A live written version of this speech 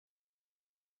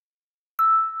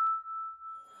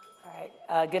All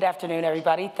right. Good afternoon,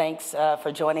 everybody. Thanks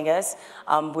for joining us.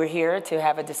 We're here to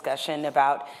have a discussion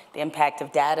about the impact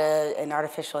of data and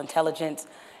artificial intelligence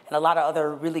and a lot of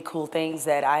other really cool things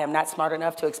that I am not smart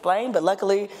enough to explain, but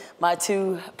luckily my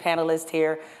two panelists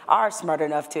here are smart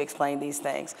enough to explain these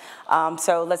things.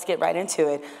 So let's get right into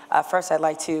it. First, I'd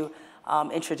like to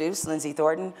introduce Lindsay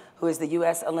Thornton, who is the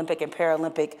U.S. Olympic and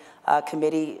Paralympic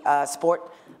Committee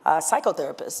sport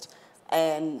psychotherapist.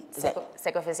 And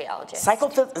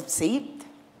psychophysiologist. See,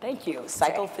 thank you,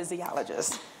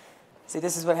 psychophysiologist. See,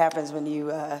 this is what happens when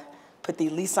you put the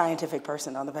least scientific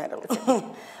person on the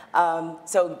panel.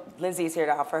 So Lindsay is here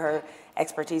to offer her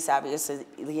expertise, obviously,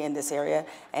 in this area.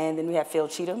 And then we have Phil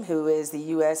Cheatham, who is the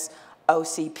U.S.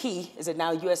 OCP. Is it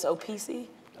now U.S. OPC?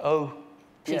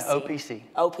 OPC.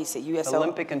 OPC, U.S.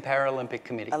 Olympic and Paralympic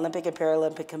Committee. Olympic and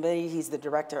Paralympic Committee. He's the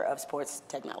Director of Sports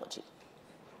Technology.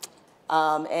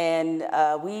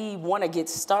 We want to get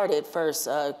started first,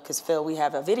 because Phil, we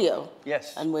have a video.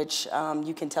 Yes. In which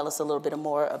you can tell us a little bit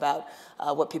more about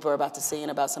what people are about to see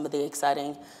and about some of the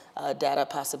exciting data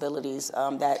possibilities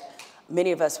that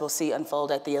many of us will see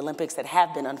unfold at the Olympics that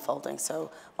have been unfolding. So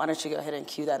why don't you go ahead and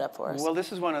cue that up for us? Well,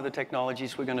 this is one of the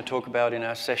technologies we're going to talk about in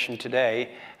our session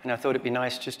today, and I thought it'd be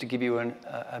nice just to give you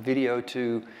a video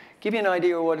to give you an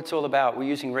idea of what it's all about. We're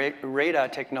using radar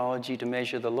technology to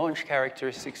measure the launch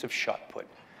characteristics of shot put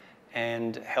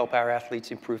and help our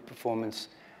athletes improve performance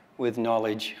with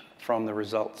knowledge from the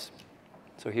results.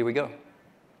 So here we go.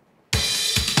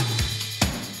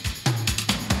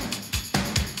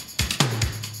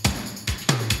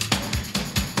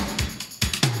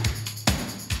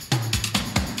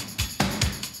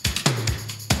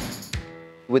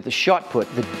 With the shot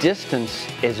put, the distance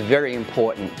is very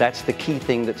important. That's the key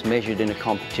thing that's measured in a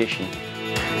competition.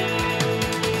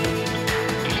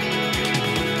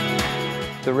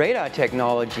 The radar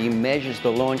technology measures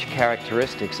the launch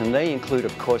characteristics, and they include,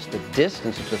 of course, the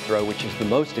distance of the throw, which is the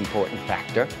most important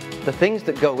factor. The things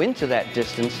that go into that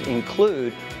distance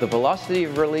include the velocity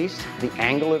of release, the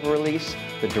angle of release,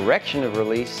 the direction of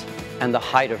release, and the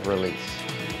height of release.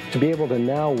 To be able to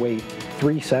now wait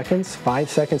 3 seconds, 5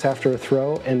 seconds after a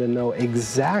throw, and to know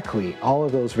exactly all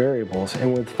of those variables,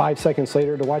 and with 5 seconds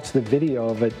later to watch the video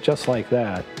of it just like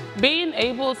that. Being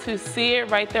able to see it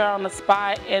right there on the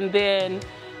spot, and then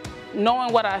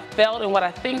knowing what I felt and what I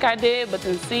think I did, but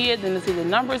then see it, then to see the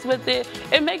numbers with it,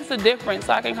 it makes a difference.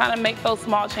 So I can kind of make those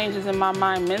small changes in my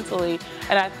mind mentally,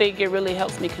 and I think it really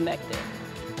helps me connect it.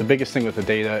 The biggest thing with the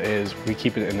data is we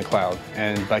keep it in the cloud,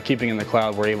 and by keeping it in the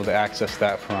cloud, we're able to access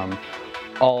that from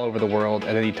all over the world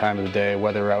at any time of the day.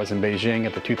 Whether I was in Beijing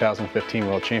at the 2015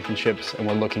 World Championships and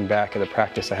we're looking back at a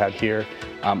practice I had here,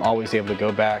 I'm always able to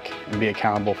go back and be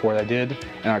accountable for what I did,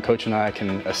 and our coach and I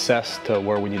can assess to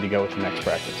where we need to go with the next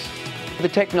practice. The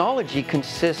technology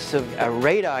consists of a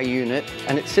radar unit,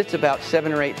 and it sits about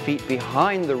 7 or 8 feet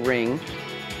behind the ring,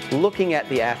 looking at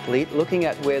the athlete, looking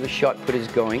at where the shot put is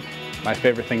going. My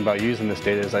favorite thing about using this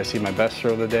data is I see my best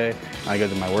throw of the day, and I go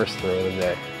to my worst throw of the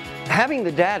day. Having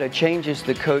the data changes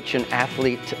the coach and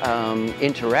athlete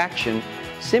interaction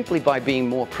simply by being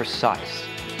more precise.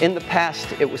 In the past,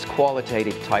 it was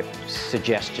qualitative type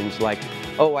suggestions like,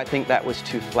 oh, I think that was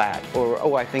too flat, or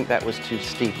oh, I think that was too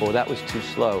steep, or that was too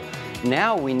slow.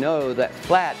 Now we know that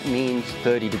flat means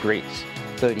 30 degrees,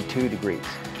 32 degrees.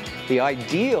 The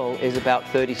ideal is about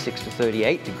 36 to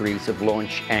 38 degrees of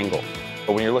launch angle.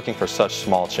 But when you're looking for such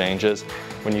small changes,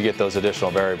 when you get those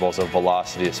additional variables of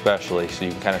velocity especially, so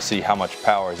you can kind of see how much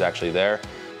power is actually there,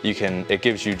 it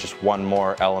gives you just one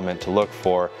more element to look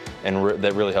for, and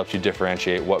that really helps you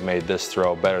differentiate what made this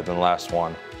throw better than the last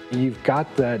one. You've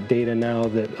got that data now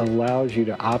that allows you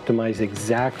to optimize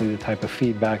exactly the type of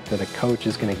feedback that a coach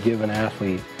is going to give an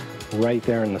athlete right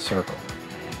there in the circle.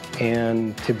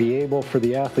 And to be able for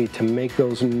the athlete to make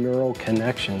those neural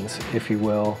connections, if you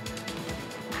will,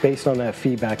 based on that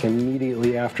feedback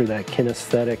immediately after that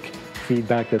kinesthetic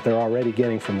feedback that they're already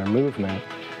getting from their movement,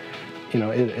 you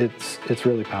know, it's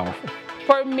really powerful.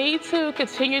 For me to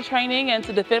continue training and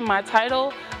to defend my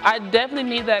title, I definitely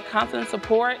need that constant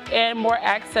support and more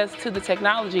access to the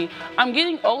technology. I'm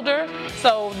getting older,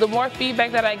 so the more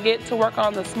feedback that I get to work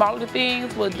on the smaller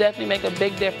things will definitely make a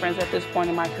big difference at this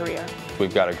point in my career.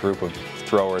 We've got a group of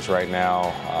throwers right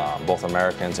now, both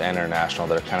Americans and international,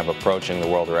 that are kind of approaching the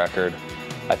world record.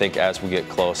 I think as we get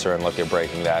closer and look at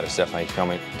breaking that, it's definitely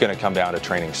going to come down to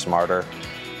training smarter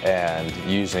and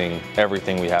using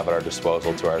everything we have at our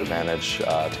disposal to our advantage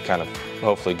to kind of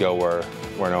hopefully go where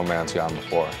no man's gone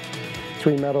before.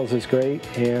 3 medals is great,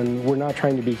 and we're not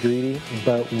trying to be greedy,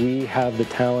 but we have the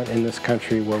talent in this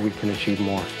country where we can achieve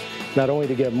more. not only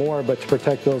to get more, but to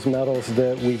protect those medals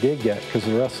that we did get, because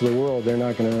the rest of the world, they're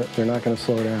not going to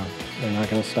slow down. They're not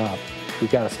going to stop.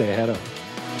 We've got to stay ahead of them.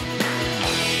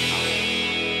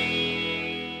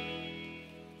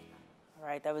 All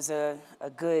right, that was a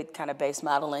good kind of base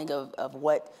modeling of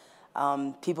what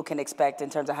people can expect in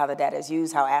terms of how the data is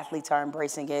used, how athletes are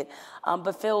embracing it.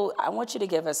 But Phil, I want you to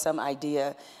give us some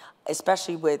idea,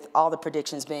 especially with all the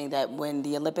predictions being that when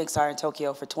the Olympics are in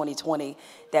Tokyo for 2020,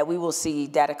 that we will see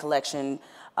data collection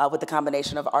with the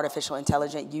combination of artificial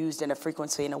intelligence used in a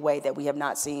frequency in a way that we have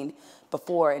not seen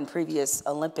before in previous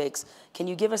Olympics. Can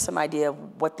you give us some idea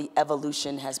of what the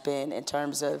evolution has been in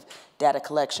terms of data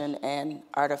collection and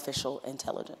artificial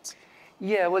intelligence?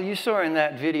 Yeah, well, you saw in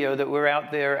that video that we're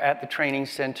out there at the training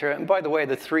center. And by the way,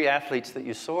 the 3 athletes that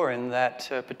you saw in that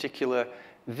particular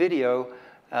video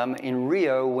in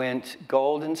Rio went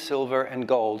gold and silver and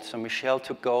gold. So Michelle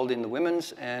took gold in the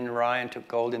women's, and Ryan took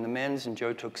gold in the men's, and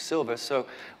Joe took silver. So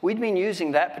we'd been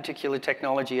using that particular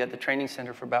technology at the training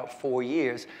center for about 4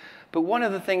 years. But one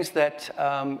of the things that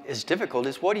is difficult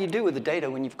is, what do you do with the data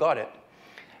when you've got it?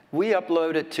 We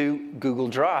upload it to Google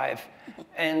Drive.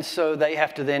 And so they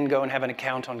have to then go and have an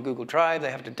account on Google Drive.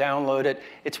 They have to download it.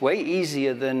 It's way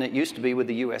easier than it used to be with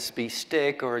a USB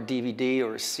stick or a DVD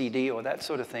or a CD or that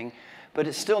sort of thing. But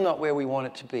it's still not where we want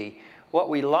it to be. What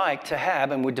we like to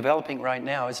have, and we're developing right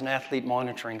now, is an athlete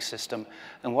monitoring system.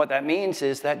 And what that means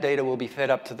is that data will be fed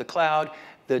up to the cloud.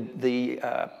 The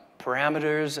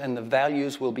parameters and the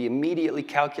values will be immediately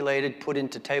calculated, put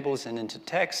into tables and into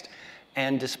text,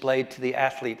 and displayed to the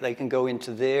athlete. They can go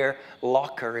into their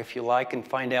locker, if you like, and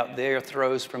find out their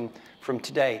throws from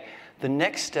today. The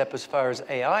next step, as far as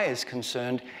AI is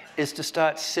concerned, is to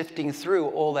start sifting through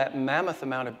all that mammoth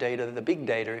amount of data, the big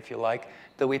data, if you like,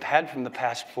 that we've had from the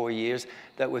past 4 years,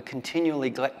 that we're continually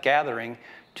gathering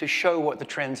to show what the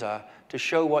trends are, to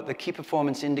show what the key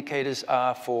performance indicators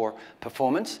are for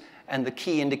performance and the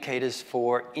key indicators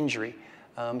for injury,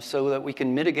 so that we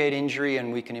can mitigate injury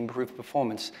and we can improve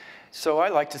performance. So I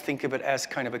like to think of it as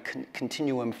kind of a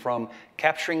continuum from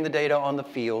capturing the data on the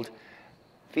field,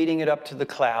 feeding it up to the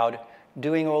cloud,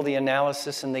 doing all the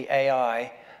analysis and the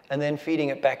AI, and then feeding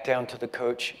it back down to the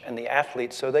coach and the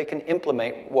athlete so they can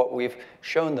implement what we've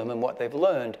shown them and what they've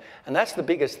learned. And that's the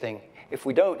biggest thing. If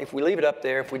we leave it up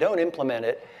there, if we don't implement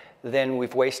it, then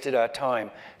we've wasted our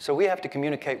time. So we have to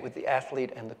communicate with the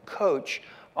athlete and the coach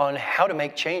on how to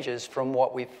make changes from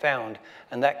what we've found.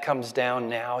 And that comes down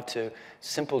now to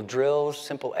simple drills,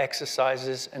 simple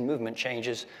exercises, and movement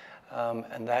changes.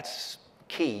 And that's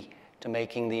key to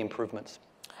making the improvements.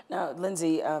 Now,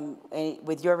 Lindsay,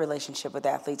 with your relationship with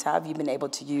athletes, how have you been able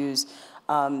to use,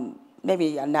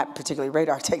 maybe not particularly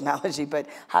radar technology, but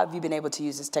how have you been able to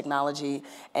use this technology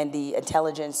and the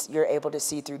intelligence you're able to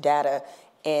see through data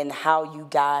in how you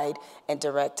guide and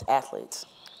direct athletes?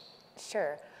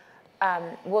 Sure.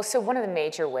 Well, so one of the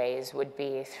major ways would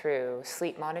be through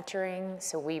sleep monitoring.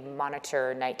 So we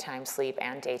monitor nighttime sleep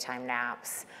and daytime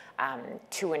naps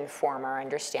to inform our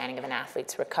understanding of an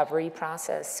athlete's recovery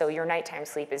process. So your nighttime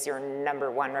sleep is your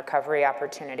 #1 recovery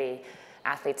opportunity.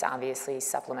 Athletes obviously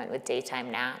supplement with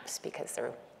daytime naps because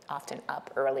they're often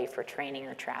up early for training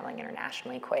or traveling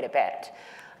internationally quite a bit.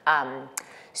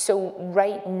 So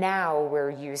right now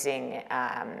we're using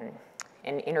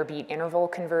an interbeat interval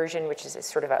conversion, which is a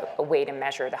sort of a way to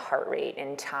measure the heart rate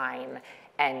in time,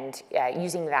 and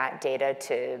using that data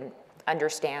to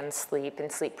understand sleep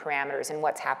and sleep parameters and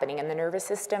what's happening in the nervous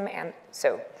system, and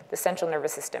so the central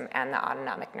nervous system and the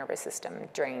autonomic nervous system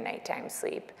during nighttime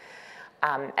sleep.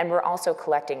 And we're also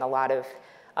collecting a lot of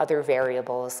other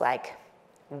variables like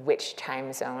which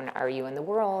time zone are you in the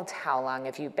world, how long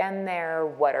have you been there,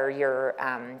 what are your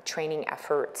training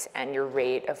efforts and your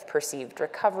rate of perceived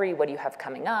recovery, what do you have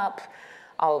coming up,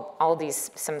 all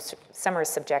these, some are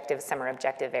subjective, some are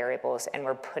objective variables, and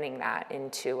we're putting that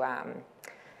into,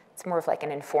 it's more of like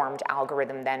an informed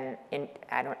algorithm than,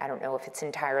 I don't know if it's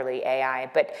entirely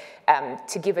AI, but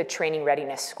to give a training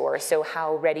readiness score. So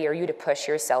how ready are you to push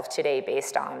yourself today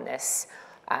based on this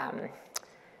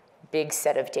big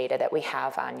set of data that we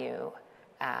have on you,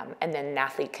 and then an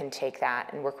athlete can take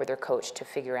that and work with their coach to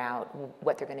figure out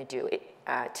what they're going to do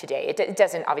today.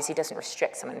 It obviously doesn't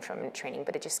restrict someone from training,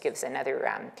 but it just gives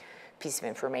another piece of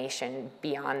information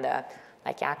beyond the,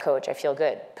 like, yeah, coach, I feel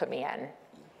good, put me in.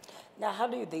 Now, how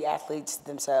do the athletes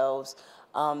themselves,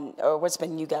 or what's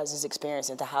been you guys' experience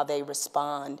into how they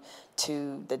respond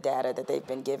to the data that they've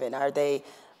been given? Are they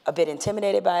a bit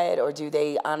intimidated by it, or do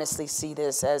they honestly see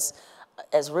this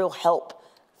as real help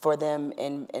for them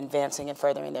in advancing and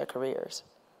furthering their careers?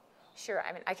 Sure,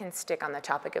 I mean, I can stick on the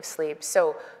topic of sleep.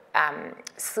 So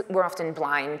we're often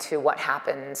blind to what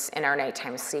happens in our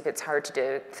nighttime sleep. It's hard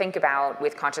to think about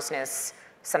with consciousness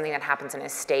something that happens in a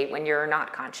state when you're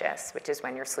not conscious, which is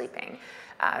when you're sleeping.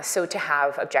 So to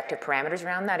have objective parameters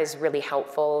around that is really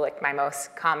helpful. Like my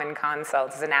most common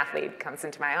consult is an athlete comes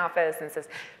into my office and says,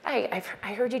 "Hey,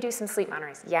 I heard you do some sleep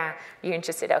monitoring." Yeah, you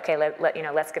interested? Okay,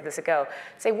 let's give this a go.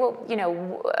 Say, well,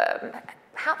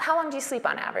 how long do you sleep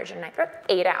on average? And I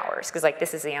 8 hours, because like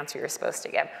this is the answer you're supposed to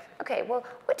give. Okay, well,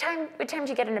 what time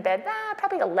do you get into bed?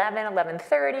 Probably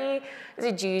 11:30.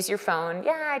 Did you use your phone?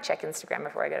 Yeah, I check Instagram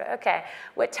before I go to, okay.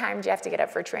 What time do you have to get up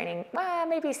for training? Well,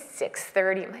 maybe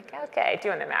 6:30. I'm like, okay,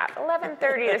 doing the math.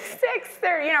 11:30 to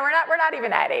 6:30, we're not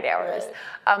even at 8 hours.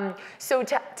 Right. So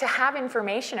to have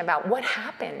information about what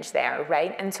happened there,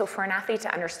 right? And so for an athlete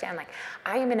to understand, like,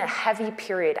 I am in a heavy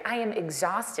period, I am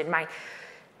exhausted,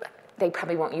 they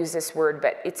probably won't use this word,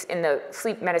 but it's in the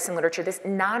sleep medicine literature, this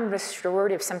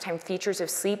non-restorative, sometimes features of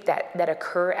sleep that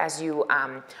occur as you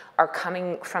are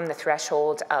coming from the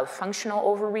threshold of functional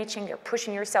overreaching, you're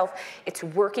pushing yourself, it's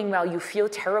working well, you feel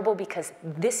terrible because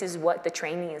this is what the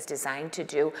training is designed to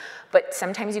do, but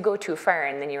sometimes you go too far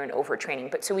and then you're in overtraining.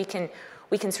 But so we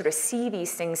can sort of see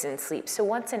these things in sleep. So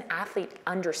once an athlete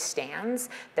understands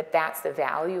that that's the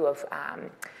value of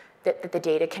that the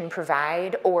data can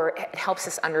provide, or it helps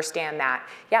us understand that,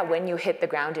 yeah, when you hit the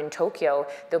ground in Tokyo,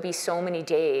 there'll be so many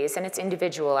days, and it's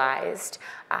individualized,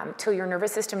 till your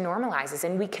nervous system normalizes,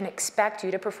 and we can expect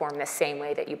you to perform the same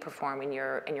way that you perform in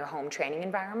your home training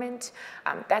environment.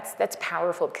 That's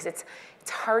powerful, because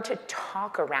it's hard to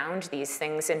talk around these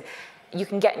things, and you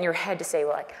can get in your head to say,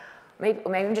 well, like, maybe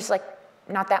I'm just like,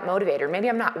 not that motivated, or maybe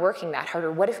I'm not working that hard,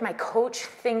 or what if my coach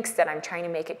thinks that I'm trying to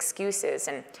make excuses?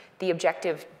 And the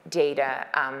objective data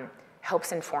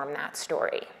helps inform that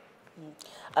story.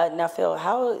 Now, Phil,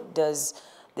 how does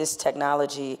this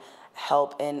technology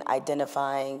help in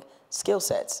identifying skill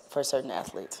sets for certain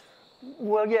athletes?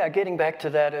 Well, yeah, getting back to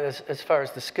that as far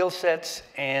as the skill sets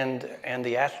and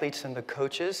the athletes and the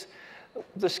coaches,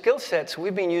 the skill sets,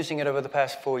 we've been using it over the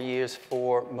past 4 years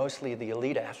for mostly the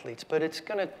elite athletes, but it's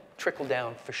going to trickle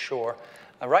down for sure.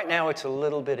 Right now, it's a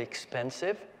little bit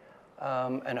expensive,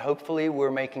 and hopefully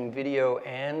we're making video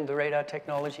and the radar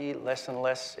technology less and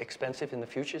less expensive in the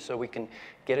future, so we can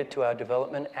get it to our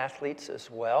development athletes as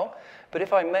well. But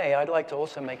if I may, I'd like to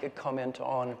also make a comment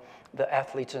on the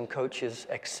athletes and coaches'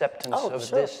 acceptance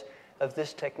of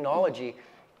this technology.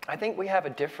 I think we have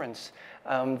a difference.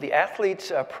 The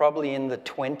athletes are probably in the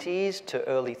 20s to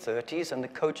early 30s, and the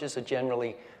coaches are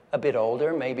generally a bit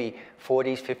older, maybe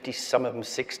 40s, 50s, some of them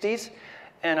 60s.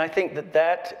 And I think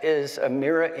that is a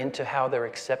mirror into how they're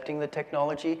accepting the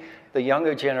technology. The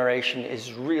younger generation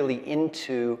is really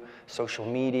into social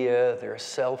media, their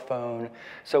cell phone.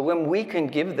 So when we can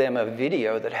give them a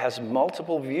video that has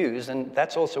multiple views, and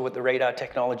that's also what the radar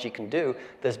technology can do,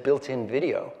 there's built-in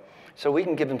video. So we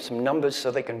can give them some numbers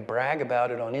so they can brag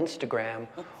about it on Instagram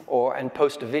and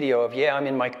post a video of, yeah, I'm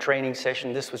in my training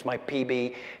session, this was my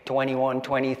PB 21,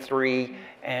 23,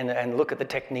 and look at the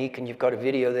technique, and you've got a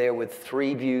video there with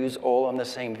 3 views all on the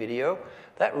same video.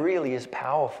 That really is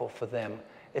powerful for them.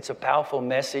 It's a powerful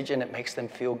message, and it makes them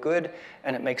feel good,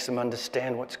 and it makes them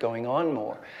understand what's going on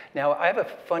more. Now, I have a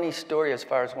funny story as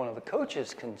far as one of the coaches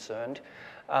is concerned.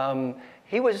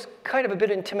 He was kind of a bit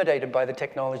intimidated by the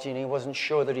technology, and he wasn't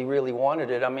sure that he really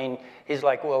wanted it. I mean, he's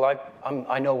like, well,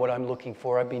 I know what I'm looking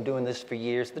for. I've been doing this for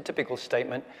years, the typical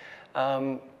statement.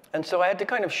 And so I had to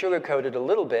kind of sugarcoat it a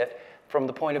little bit from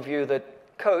the point of view that,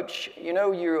 coach,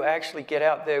 you actually get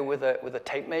out there with a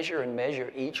tape measure and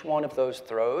measure each one of those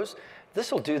throws.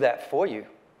 This will do that for you.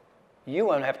 You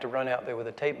won't have to run out there with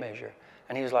a tape measure.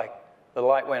 And he was like, the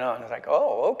light went on. I was like,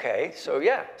 oh, okay, so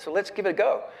yeah, so let's give it a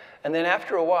go. And then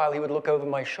after a while, he would look over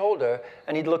my shoulder,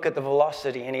 and he'd look at the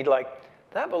velocity, and he'd like,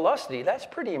 that velocity, that's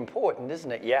pretty important,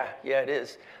 isn't it? Yeah, it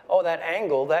is. Oh, that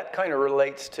angle, that kind of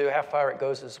relates to how far it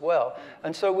goes as well.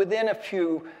 And so within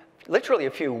literally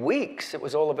a few weeks, it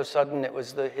was all of a sudden, it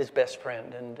was his best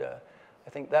friend. And I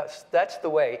think that's the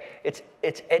way. It's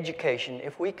education.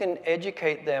 If we can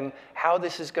educate them how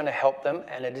this is going to help them,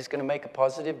 and it is going to make a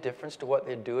positive difference to what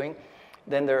they're doing,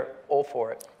 then they're all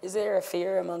for it. Is there a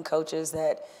fear among coaches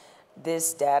that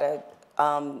this data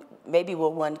maybe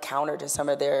will run counter to some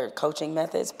of their coaching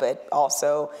methods, but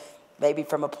also maybe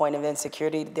from a point of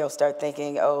insecurity, they'll start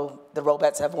thinking, oh, the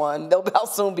robots have won, they'll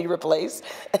soon be replaced?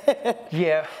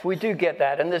 Yeah, we do get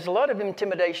that. And there's a lot of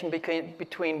intimidation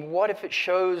between what if it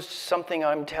shows something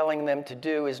I'm telling them to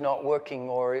do is not working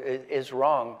or is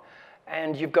wrong.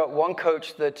 And you've got one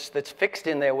coach that's fixed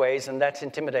in their ways, and that's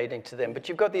intimidating to them. But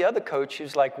you've got the other coach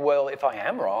who's like, well, if I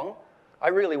am wrong, I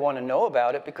really want to know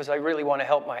about it because I really want to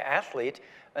help my athlete.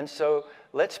 And so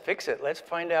let's fix it. Let's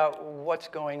find out what's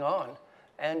going on.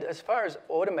 And as far as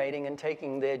automating and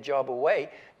taking their job away,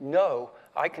 no,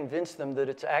 I convinced them that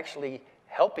it's actually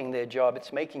helping their job.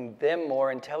 It's making them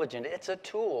more intelligent. It's a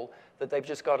tool that they've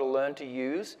just got to learn to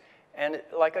use. And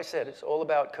like I said, it's all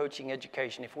about coaching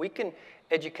education. If we can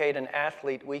educate an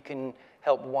athlete, we can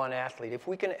help one athlete. If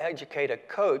we can educate a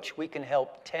coach, we can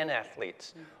help 10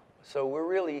 athletes. So we're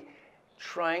really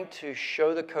trying to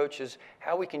show the coaches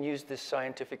how we can use this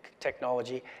scientific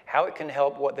technology, how it can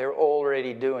help what they're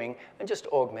already doing, and just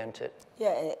augment it.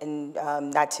 Yeah, and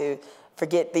not to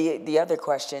forget the other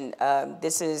question.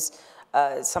 This is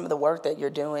some of the work that you're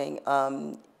doing.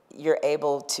 You're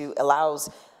able to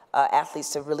allows athletes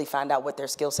to really find out what their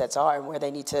skill sets are and where they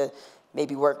need to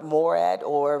maybe work more at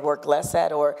or work less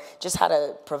at, or just how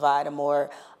to provide a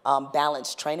more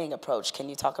balanced training approach. Can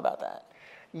you talk about that?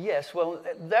 Yes, well,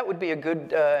 that would be a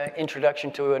good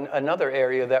introduction to another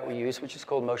area that we use, which is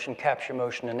called motion capture,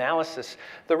 motion analysis.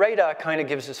 The radar kind of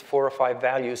gives us 4 or 5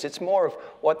 values. It's more of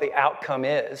what the outcome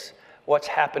is, what's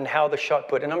happened, how the shot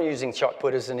put, and I'm using shot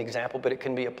put as an example, but it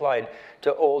can be applied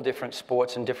to all different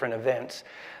sports and different events.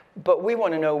 But we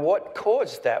want to know what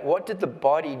caused that. What did the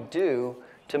body do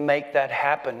to make that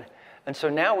happen? And so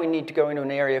now we need to go into an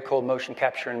area called motion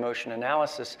capture and motion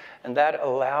analysis, and that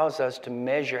allows us to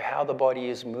measure how the body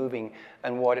is moving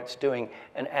and what it's doing.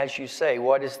 And as you say,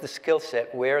 what is the skill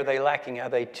set? Where are they lacking? Are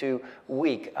they too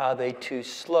weak? Are they too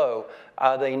slow?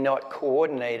 Are they not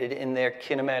coordinated in their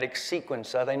kinematic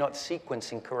sequence? Are they not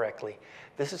sequencing correctly?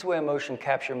 This is where motion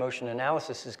capture, motion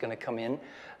analysis is going to come in,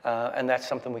 and that's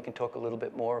something we can talk a little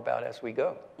bit more about as we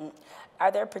go.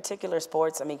 Are there particular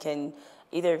sports, I mean, can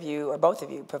either of you or both of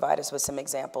you provide us with some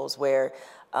examples where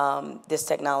this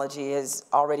technology is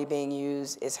already being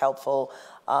used, is helpful?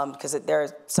 Because there are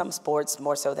some sports,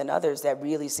 more so than others, that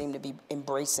really seem to be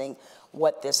embracing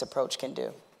what this approach can do.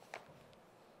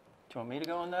 Do you want me to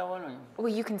go on that one? Or? Well,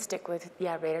 you can stick with,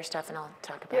 radar stuff, and I'll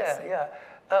talk about it.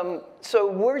 Yeah.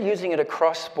 So we're using it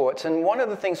across sports, and one of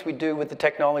the things we do with the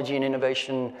technology and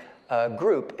innovation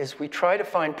group is we try to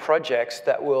find projects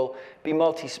that will be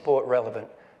multi-sport relevant.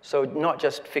 So not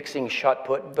just fixing shot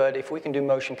put, but if we can do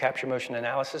motion capture, motion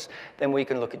analysis, then we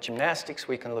can look at gymnastics,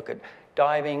 we can look at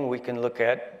diving, we can look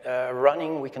at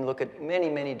running, we can look at many,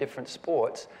 many different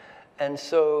sports. And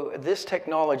so this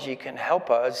technology can help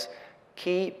us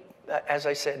keep, as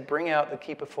I said, bring out the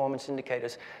key performance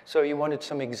indicators. So you wanted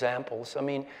some examples. I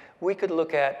mean, we could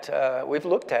look at, we've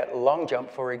looked at long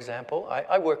jump, for example.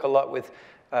 I work a lot with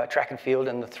track and field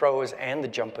and the throwers and the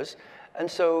jumpers. And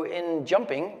so in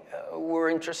jumping, we're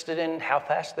interested in how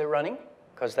fast they're running,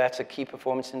 because that's a key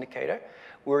performance indicator.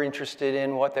 We're interested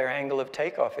in what their angle of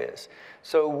takeoff is.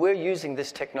 So we're using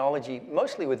this technology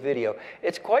mostly with video.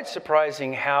 It's quite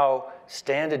surprising how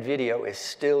standard video is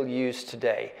still used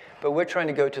today. But we're trying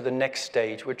to go to the next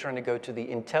stage. We're trying to go to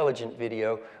the intelligent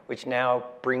video, which now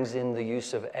brings in the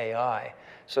use of AI,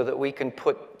 so that we can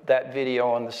put that video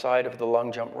on the side of the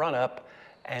long jump run-up,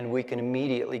 and we can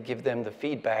immediately give them the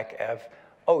feedback of,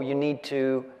 oh, you need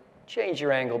to change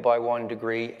your angle by 1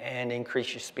 degree and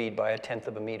increase your speed by 1/10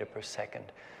 of a meter per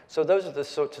second. So those are the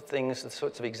sorts of things, the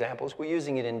sorts of examples. We're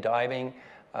using it in diving,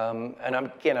 and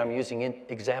I'm using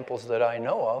examples that I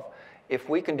know of. If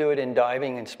we can do it in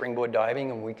diving and springboard diving,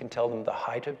 and we can tell them the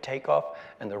height of takeoff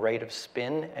and the rate of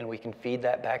spin, and we can feed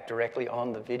that back directly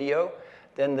on the video,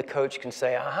 then the coach can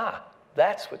say, aha,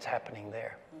 that's what's happening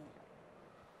there.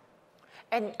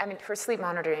 And I mean, for sleep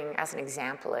monitoring, as an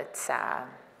example, it's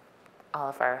all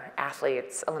of our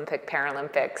athletes, Olympic,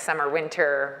 Paralympic, summer,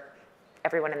 winter,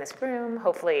 everyone in this room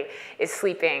hopefully is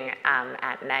sleeping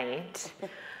at night,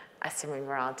 assuming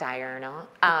we're all diurnal.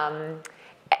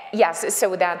 Yes,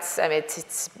 so that's, I mean,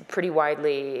 it's pretty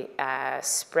widely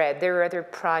spread. There are other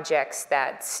projects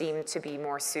that seem to be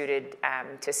more suited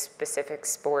to specific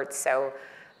sports. So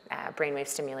brainwave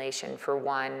stimulation, for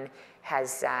one,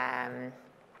 has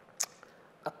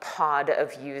a pod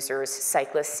of users.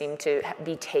 Cyclists seem to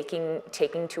be taking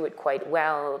to it quite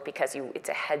well, because it's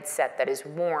a headset that is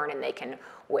worn and they can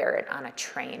wear it on a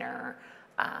trainer.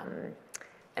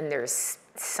 And there's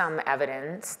some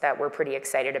evidence that we're pretty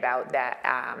excited about that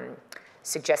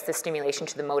suggests the stimulation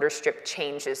to the motor strip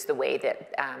changes the way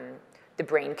that the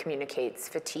brain communicates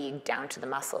fatigue down to the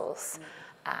muscles.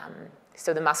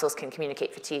 So the muscles can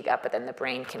communicate fatigue up, but then the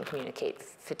brain can communicate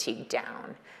fatigue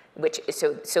down.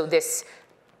 So this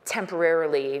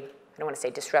temporarily, I don't want to say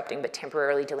disrupting, but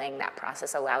temporarily delaying that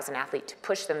process allows an athlete to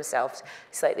push themselves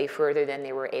slightly further than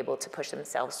they were able to push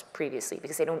themselves previously,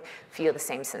 because they don't feel the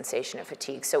same sensation of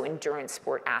fatigue. So endurance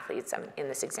sport athletes, in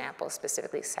this example,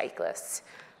 specifically cyclists,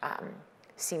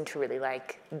 seem to really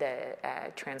like the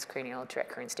transcranial direct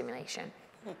current stimulation.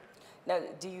 Now,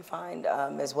 do you find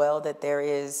as well that there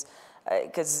is,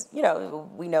 because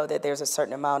we know that there's a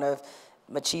certain amount of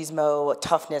machismo,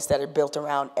 toughness that are built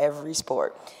around every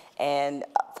sport, and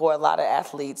for a lot of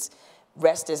athletes,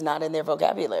 rest is not in their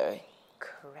vocabulary.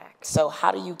 Correct. So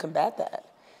how do you combat that?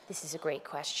 This is a great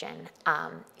question.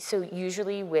 So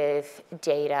usually with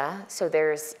data, so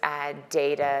there's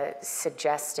data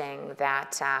suggesting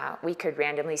that we could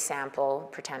randomly sample,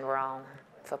 pretend we're all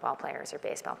football players or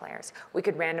baseball players. We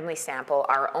could randomly sample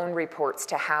our own reports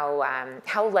to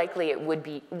how likely it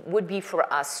would be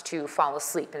for us to fall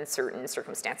asleep in certain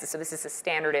circumstances. So this is a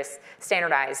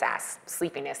standardized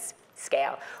sleepiness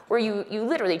scale, where you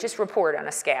literally just report on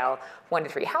a scale 1 to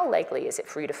 3. How likely is it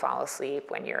for you to fall asleep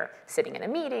when you're sitting in a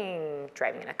meeting,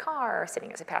 driving in a car,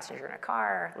 sitting as a passenger in a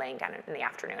car, laying down in the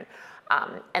afternoon?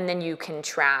 And then you can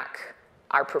track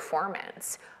our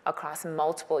performance across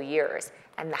multiple years.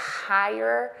 And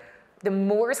the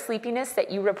more sleepiness that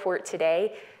you report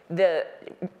today, the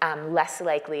less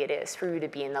likely it is for you to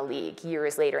be in the league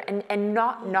years later, and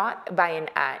not by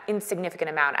an insignificant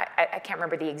amount. I can't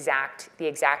remember the exact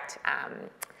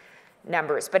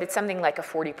numbers, but it's something like a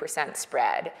 40%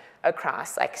 spread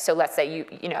across. So let's say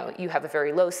you have a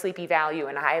very low sleepy value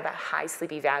and I have a high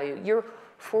sleepy value. You're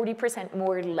 40%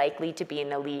 more likely to be in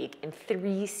the league in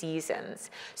 3 seasons.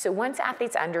 So once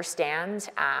athletes understand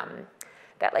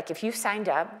that, if you signed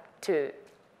up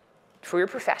for your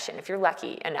profession, if you're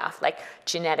lucky enough,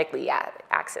 genetically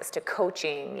access to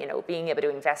coaching, being able to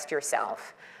invest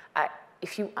yourself,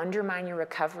 if you undermine your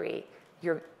recovery,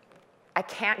 I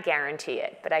can't guarantee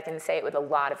it, but I can say it with a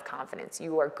lot of confidence,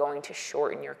 you are going to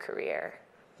shorten your career.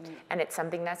 And it's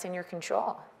something that's in your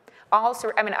control.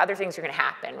 Also, other things are going to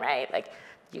happen, right?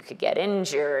 You could get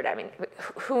injured.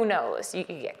 Who knows? You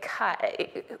could get cut.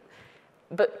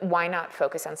 But why not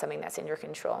focus on something that's in your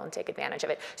control and take advantage of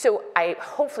it? So I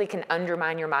hopefully can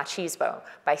undermine your machismo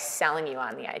by selling you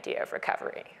on the idea of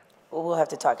recovery. Well, we'll have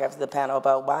to talk after the panel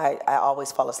about why I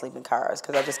always fall asleep in cars,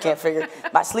 because I just can't figure,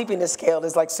 my sleepiness scale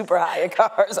is super high in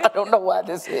cars. I don't know why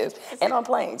this is, and on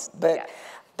planes, but yeah.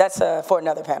 That's for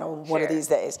another panel one of these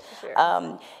days.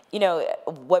 Sure.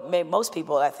 What made most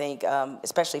people, I think,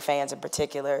 especially fans in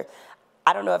particular,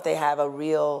 I don't know if they have a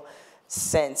real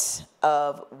sense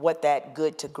of what that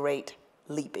good to great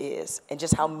leap is, and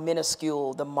just how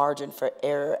minuscule the margin for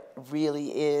error really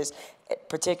is,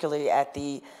 particularly at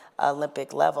the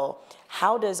Olympic level.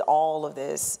 How does all of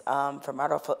this, from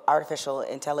artificial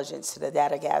intelligence to the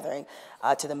data gathering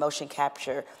to the motion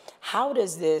capture, how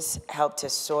does this help to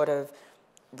sort of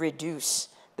reduce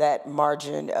that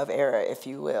margin of error, if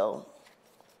you will?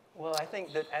 Well, I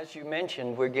think that, as you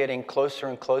mentioned, we're getting closer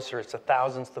and closer. It's a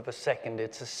thousandth of a second.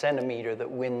 It's a centimeter that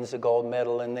wins a gold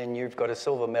medal, and then you've got a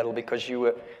silver medal because you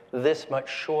were this much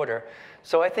shorter.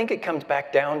 So I think it comes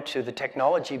back down to the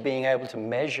technology being able to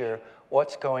measure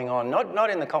what's going on, not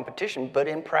in the competition, but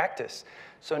in practice.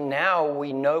 So now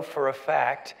we know for a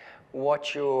fact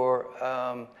what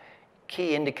your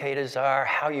key indicators are,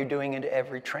 how you're doing it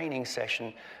every training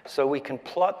session. So we can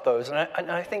plot those, and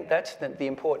I think that's the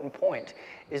important point,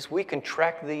 is we can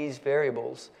track these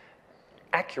variables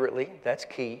accurately, that's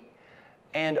key,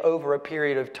 and over a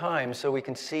period of time, so we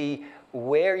can see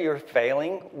where you're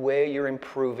failing, where you're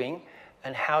improving,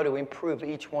 and how to improve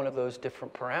each one of those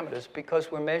different parameters,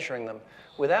 because we're measuring them.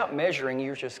 Without measuring,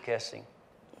 you're just guessing.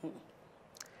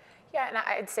 Yeah, and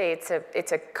I'd say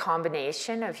it's a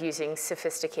combination of using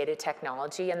sophisticated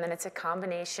technology, and then it's a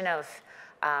combination of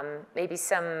maybe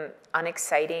some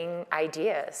unexciting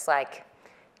ideas, like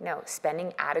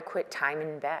spending adequate time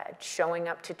in bed, showing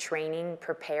up to training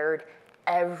prepared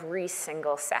every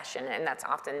single session, and that's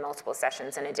often multiple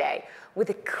sessions in a day, with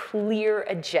a clear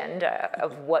agenda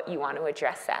of what you want to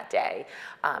address that day.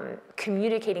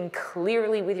 Communicating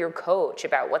clearly with your coach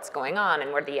about what's going on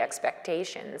and what are the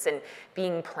expectations, and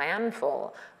being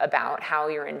planful about how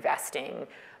you're investing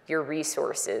your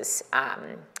resources.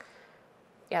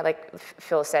 Yeah, like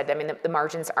Phil said, the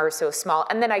margins are so small.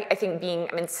 And then I think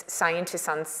scientists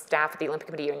on staff at the Olympic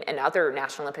Committee and other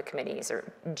National Olympic Committees or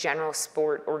general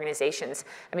sport organizations,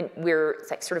 we're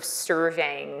sort of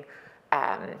surveying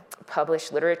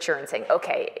published literature and saying,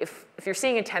 okay, if you're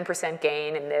seeing a 10%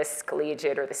 gain in this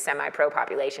collegiate or the semi-pro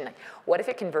population, what if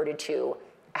it converted to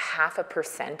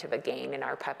 0.5% of a gain in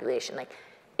our population?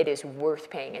 It is worth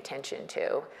paying attention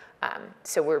to.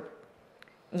 So we're,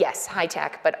 yes, high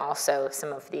tech, but also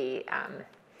some of the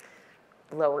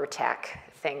lower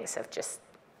tech things of just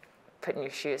putting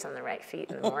your shoes on the right feet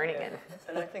in the morning.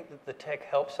 And I think that the tech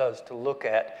helps us to look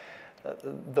at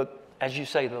as you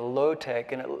say, the low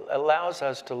tech, and it allows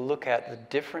us to look at the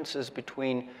differences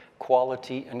between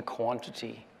quality and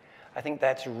quantity. I think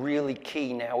that's really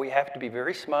key now. We have to be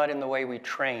very smart in the way we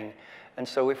train. And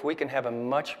so if we can have a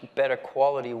much better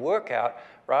quality workout,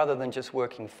 rather than just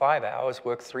working 5 hours,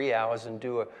 work 3 hours and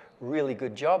do a really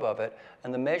good job of it,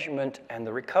 and the measurement and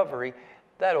the recovery,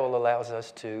 that all allows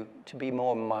us to be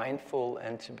more mindful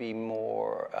and to be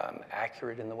more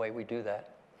accurate in the way we do that.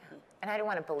 And I don't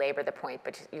want to belabor the point,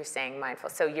 but you're saying mindful.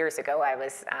 So years ago, I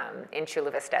was in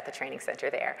Chula Vista at the training center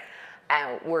there,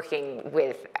 working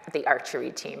with the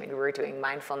archery team, and we were doing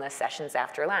mindfulness sessions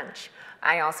after lunch.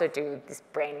 I also do this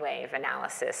brainwave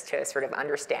analysis to sort of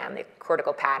understand the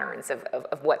cortical patterns of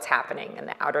what's happening in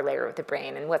the outer layer of the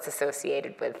brain and what's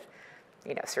associated with,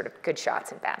 you know, sort of good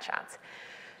shots and bad shots.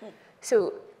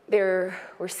 So there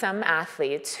were some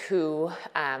athletes who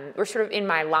were sort of in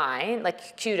my line,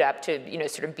 like queued up to, you know,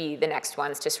 sort of be the next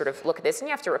ones to sort of look at this. And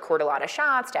you have to record a lot of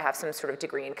shots to have some sort of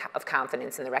degree of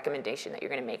confidence in the recommendation that you're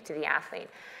going to make to the athlete.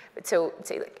 But so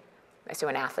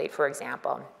an athlete, for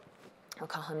example, I'll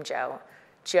call him Joe.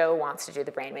 Joe wants to do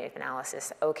the brainwave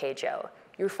analysis. Okay, Joe,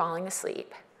 you're falling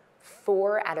asleep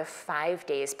 4 out of 5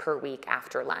 days per week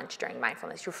after lunch during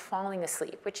mindfulness. You're falling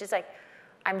asleep, which is like,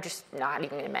 I'm just not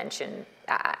even going to mention,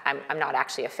 I'm not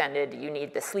actually offended, you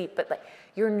need the sleep, but like,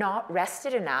 you're not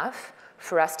rested enough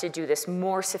for us to do this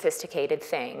more sophisticated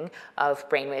thing of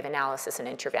brainwave analysis and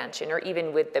intervention, or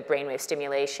even with the brainwave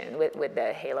stimulation, with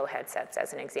the Halo headsets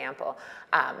as an example.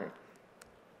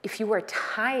 If you are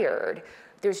tired,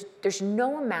 there's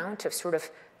no amount of sort of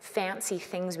fancy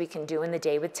things we can do in the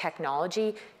day with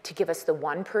technology to give us the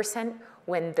 1%,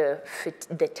 when the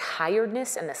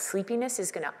tiredness and the sleepiness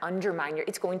is going to undermine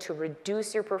it's going to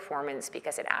reduce your performance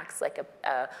because it acts like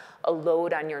a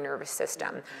load on your nervous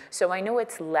system. So I know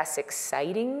it's less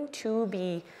exciting to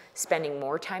be spending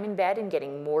more time in bed and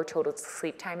getting more total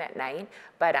sleep time at night,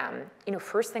 but you know,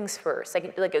 first things first.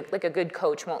 Like a good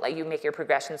coach won't let you make your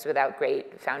progressions without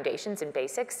great foundations and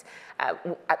basics.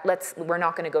 We're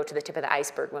not going to go to the tip of the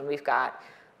iceberg when we've got,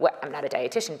 well, I'm not a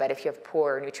dietitian, but if you have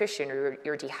poor nutrition, or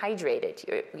you're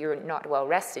dehydrated, you're not well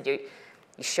rested, you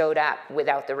showed up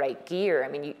without the right gear, I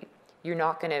mean, you're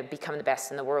not going to become the best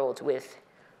in the world with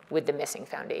the missing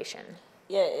foundation.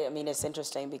 Yeah, I mean, it's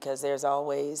interesting because there's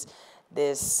always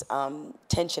this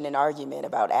tension and argument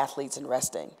about athletes and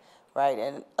resting, right?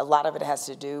 And a lot of it has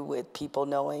to do with people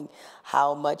knowing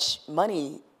how much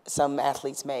money some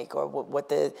athletes make, or what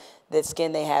the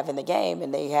skin they have in the game,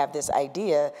 and they have this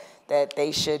idea that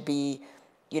they should be,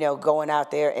 you know, going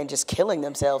out there and just killing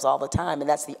themselves all the time, and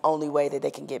that's the only way that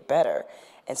they can get better.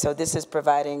 And so this is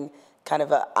providing kind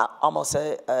of almost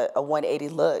a 180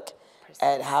 look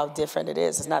at how different it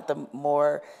is. It's not the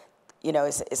more, you know,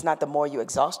 it's not the more you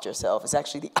exhaust yourself. It's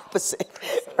actually the opposite,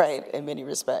 right, in many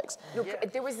respects.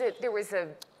 Look, there was a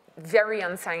very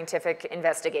unscientific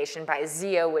investigation by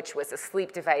Zeo, which was a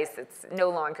sleep device that's no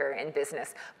longer in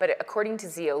business. But according to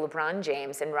Zeo, LeBron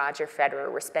James and Roger Federer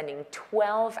were spending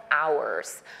 12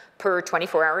 hours per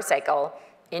 24-hour cycle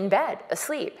in bed,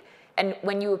 asleep. And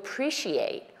when you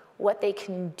appreciate what they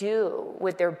can do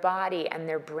with their body and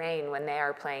their brain when they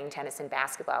are playing tennis and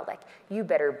basketball, like, you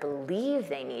better believe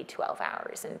they need 12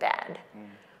 hours in bed.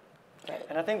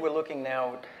 And I think we're looking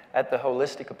now at the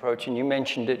holistic approach, and you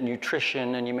mentioned it,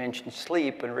 nutrition, and you mentioned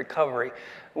sleep and recovery.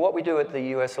 What we do at the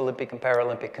U.S. Olympic and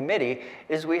Paralympic Committee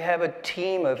is we have a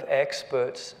team of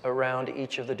experts around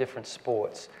each of the different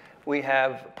sports. We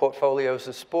have portfolios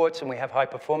of sports, and we have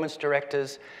high-performance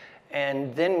directors,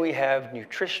 and then we have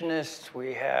nutritionists,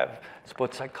 we have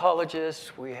sports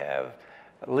psychologists, we have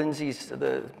Lindsay's,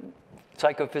 the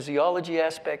psychophysiology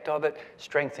aspect of it,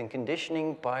 strength and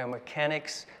conditioning,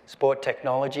 biomechanics, sport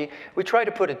technology. We try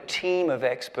to put a team of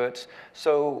experts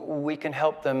so we can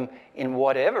help them in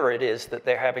whatever it is that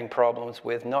they're having problems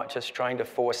with, not just trying to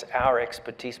force our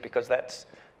expertise because that's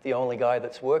the only guy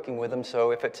that's working with them.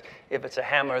 So if it's a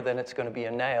hammer, then it's going to be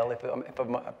a nail. If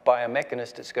I'm a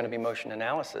biomechanist, it's going to be motion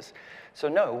analysis. So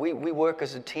no, we work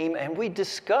as a team, and we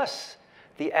discuss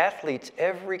the athletes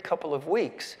every couple of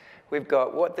weeks. We've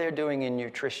got what they're doing in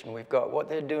nutrition, we've got what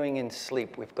they're doing in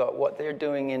sleep, we've got what they're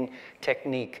doing in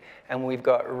technique, and we've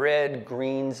got red,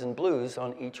 greens, and blues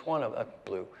on each one of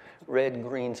them, red,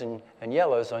 greens, and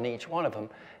yellows on each one of them.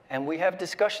 And we have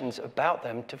discussions about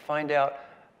them to find out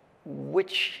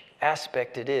which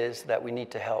aspect it is that we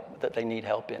need to help, that they need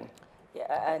help in.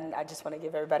 Yeah, and I just want to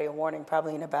give everybody a warning,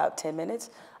 probably in about 10 minutes,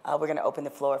 we're going to open the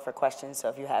floor for questions, so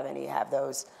if you have any, have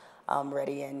those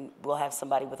ready, and we'll have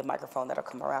somebody with a microphone that'll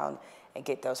come around and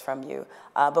get those from you.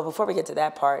 But before we get to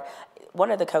that part,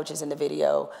 one of the coaches in the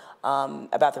video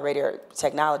about the radio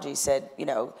technology said, you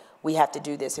know, we have to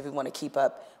do this if we want to keep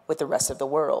up with the rest of the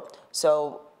world.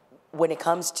 So when it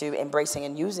comes to embracing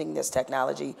and using this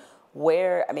technology,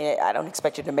 where, I mean, I don't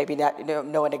expect you to maybe not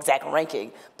know an exact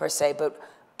ranking per se,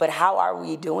 but how are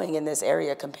we doing in this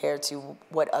area compared to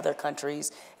what other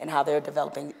countries and how they're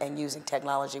developing and using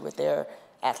technology with their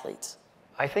athletes?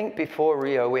 I think before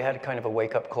Rio, we had kind of a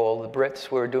wake-up call. The Brits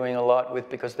were doing a lot with,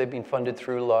 because they've been funded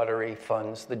through lottery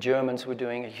funds. The Germans were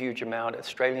doing a huge amount.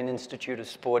 Australian Institute of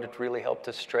Sport had really helped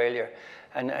Australia.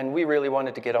 And we really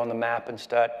wanted to get on the map and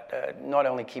start not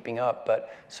only keeping up,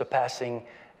 but surpassing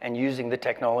and using the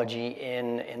technology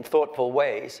in thoughtful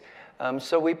ways.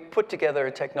 So we put together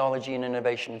a technology and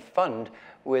innovation fund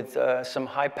with some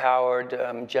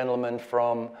high-powered gentlemen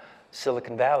from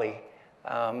Silicon Valley.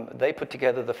 They put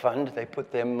together the fund, they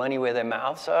put their money where their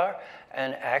mouths are,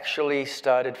 and actually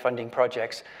started funding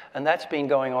projects. And that's been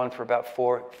going on for about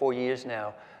four years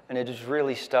now, and it is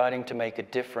really starting to make a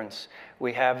difference.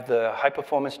 We have the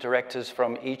high-performance directors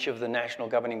from each of the national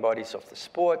governing bodies of the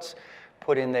sports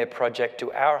put in their project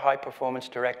to our high-performance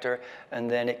director, and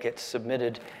then it gets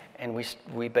submitted, and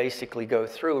we basically go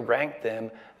through, rank them,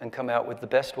 and come out with the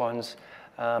best ones.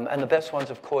 And the best ones,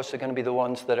 of course, are going to be the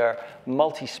ones that are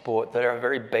multi-sport, that are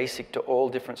very basic to all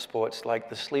different sports, like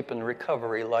the sleep and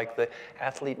recovery, like the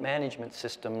athlete management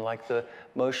system, like the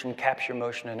motion capture,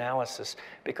 motion analysis.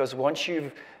 Because once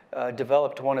you've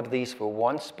developed one of these for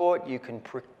one sport, you can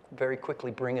very quickly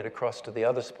bring it across to the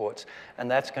other sports. And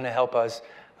that's going to help us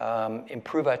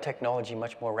improve our technology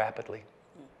much more rapidly.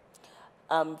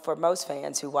 For most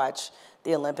fans who watch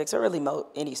the Olympics, or really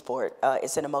any sport,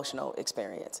 it's an emotional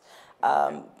experience.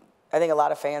 I think a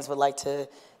lot of fans would like to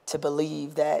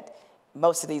believe that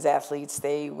most of these athletes,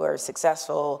 they were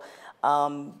successful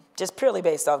just purely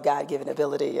based off God-given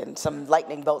ability, and some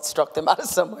lightning bolt struck them out of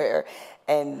somewhere,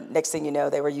 and next thing you know,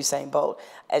 they were Usain Bolt.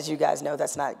 As you guys know,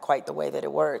 that's not quite the way that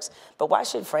it works. But why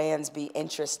should fans be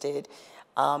interested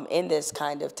in this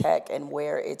kind of tech and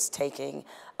where it's taking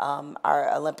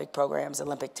our Olympic programs,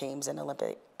 Olympic teams, and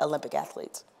Olympic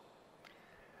athletes?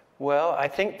 Well, I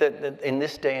think that in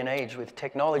this day and age, with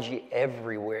technology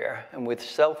everywhere, and with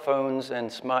cell phones and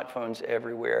smartphones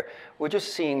everywhere, we're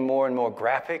just seeing more and more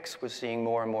graphics, we're seeing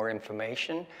more and more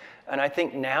information, and I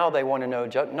think now they want to know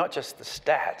not just the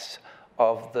stats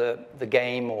of the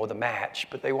game or the match,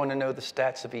 but they want to know the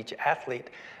stats of each athlete,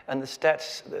 and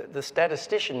the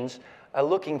statisticians are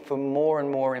looking for more and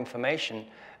more information.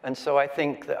 And so I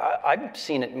think that I've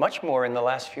seen it much more in the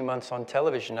last few months on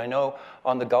television. I know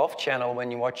on the Golf Channel, when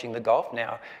you're watching the golf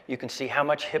now, you can see how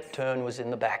much hip turn was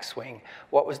in the backswing.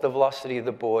 What was the velocity of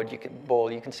the ball?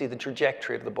 You can see the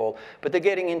trajectory of the ball. But they're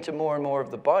getting into more and more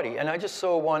of the body. And I just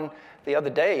saw one the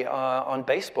other day on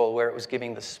baseball where it was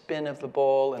giving the spin of the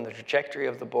ball and the trajectory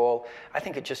of the ball. I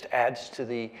think it just adds to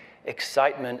the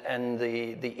excitement and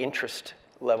the interest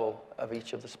level of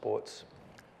each of the sports.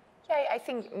 Yeah, I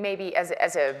think maybe as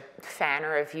a fan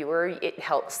or a viewer, it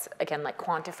helps, again, like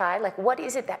quantify, like what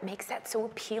is it that makes that so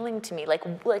appealing to me?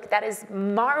 Like that is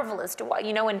marvelous to watch,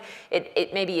 you know, and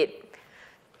maybe it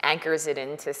anchors it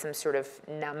into some sort of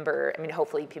number. I mean,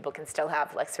 hopefully people can still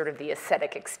have like sort of the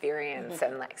aesthetic experience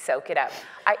and like soak it up.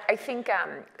 I think,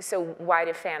 so why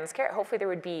do fans care? Hopefully there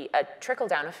would be a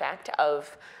trickle-down effect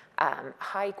of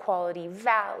high quality,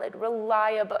 valid,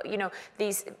 reliable, you know,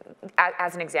 these,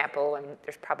 as an example, and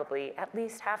there's probably at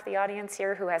least half the audience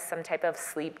here who has some type of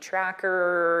sleep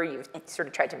tracker. You've sort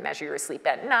of tried to measure your sleep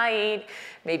at night.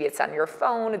 Maybe it's on your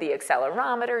phone, the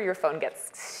accelerometer, your phone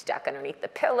gets stuck underneath the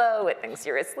pillow, it thinks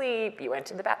you're asleep, you went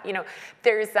to the bath, you know,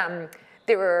 there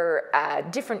are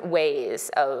different ways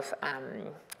of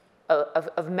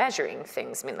measuring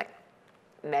things. I mean, like,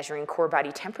 measuring core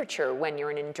body temperature when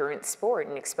you're in endurance sport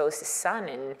and exposed to sun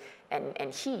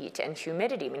and heat and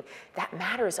humidity. I mean, that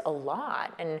matters a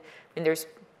lot. And there's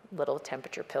little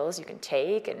temperature pills you can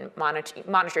take and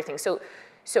monitor things.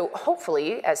 So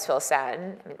hopefully, as Phil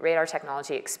said, I mean, radar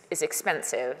technology is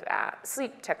expensive,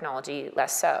 sleep technology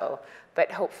less so,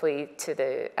 but hopefully to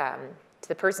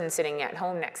the person sitting at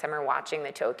home next summer watching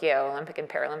the Tokyo Olympic and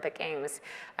Paralympic Games,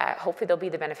 hopefully they'll be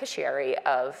the beneficiary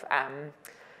of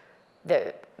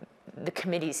the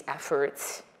committee's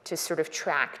efforts to sort of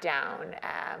track down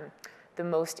the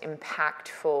most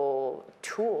impactful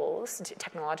tools,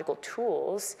 technological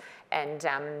tools, and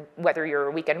whether you're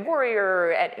a weekend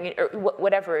warrior or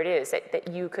whatever it is, that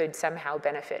you could somehow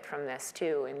benefit from this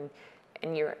too,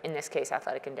 your, in this case,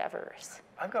 athletic endeavors?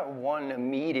 I've got one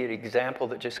immediate example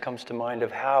that just comes to mind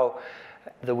of how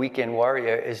the Weekend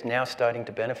Warrior is now starting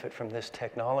to benefit from this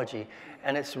technology.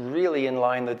 And it's really in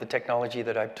line with the technology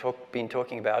that I've been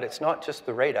talking about. It's not just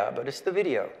the radar, but it's the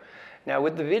video. Now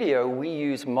with the video, we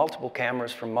use multiple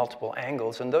cameras from multiple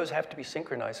angles, and those have to be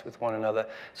synchronized with one another.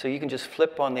 So you can just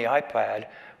flip on the iPad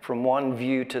from one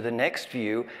view to the next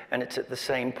view, and it's at the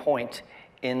same point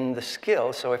in the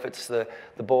skill. So if it's the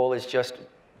ball is just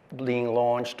being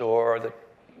launched, or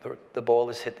the ball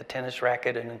has hit the tennis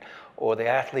racket, or the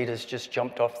athlete has just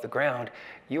jumped off the ground,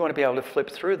 you want to be able to flip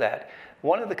through that.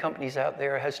 One of the companies out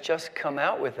there has just come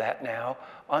out with that now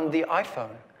on the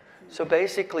iPhone. So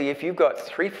basically, if you've got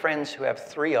 3 friends who have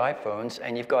 3 iPhones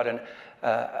and you've got an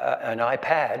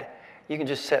iPad, you can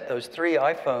just set those 3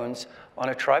 iPhones on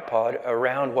a tripod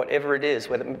around whatever it is,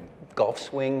 whether golf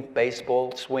swing,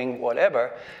 baseball swing,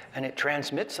 whatever, and it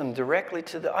transmits them directly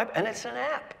to the iPad, and it's an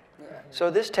app. So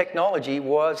this technology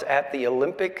was at the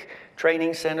Olympic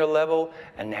training center level,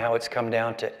 and now it's come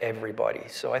down to everybody.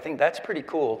 So I think that's pretty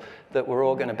cool that we're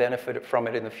all going to benefit from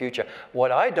it in the future.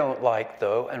 What I don't like,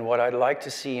 though, and what I'd like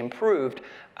to see improved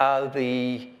are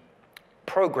the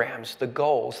programs, the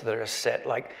goals that are set,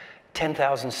 like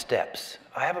 10,000 steps.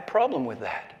 I have a problem with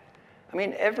that. I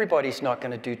mean, everybody's not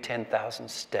going to do 10,000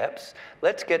 steps.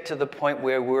 Let's get to the point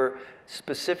where we're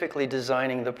specifically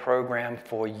designing the program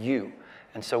for you.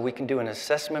 And so we can do an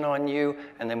assessment on you,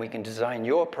 and then we can design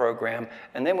your program,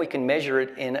 and then we can measure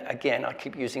it in, again, I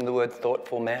keep using the word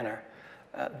thoughtful manner.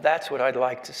 That's what I'd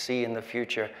like to see in the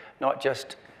future, not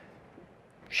just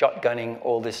shotgunning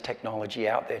all this technology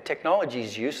out there. Technology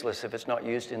is useless if it's not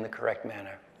used in the correct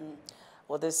manner.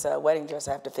 Well, this wedding dress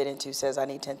I have to fit into says I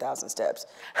need 10,000 steps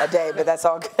a day, but that's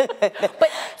all good. But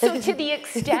so to the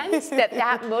extent that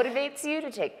that motivates you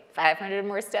to take 500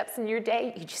 more steps in your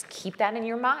day, you just keep that in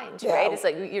your mind, right? It's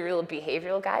like your little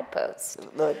behavioral guidepost.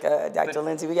 Look, Dr.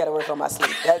 Lindsay, we got to work on my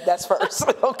sleep. That's first,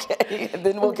 okay? And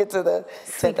then we'll get to the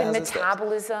 10,000 steps.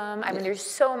 Metabolism. I mean, there's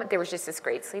so much. There was just this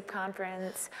great sleep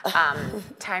conference,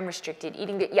 time-restricted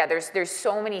eating. Yeah, there's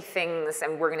so many things,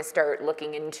 and we're going to start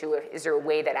looking into, is there a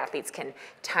way that athletes can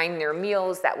time their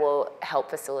meals that will help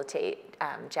facilitate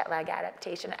jet lag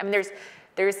adaptation? I mean,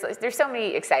 there's so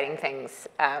many exciting things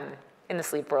in the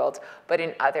sleep world, but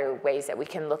in other ways that we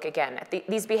can look again at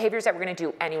these behaviors that we're going to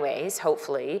do anyways,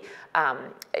 hopefully.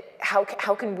 How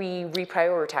can we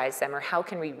reprioritize them, or how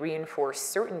can we reinforce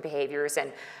certain behaviors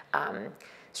and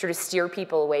sort of steer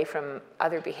people away from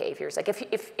other behaviors? Like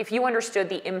if you understood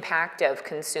the impact of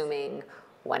consuming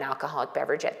 1 alcoholic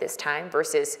beverage at this time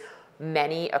versus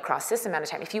many across this amount of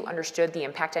time, if you understood the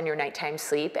impact on your nighttime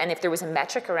sleep, and if there was a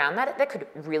metric around that, that could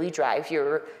really drive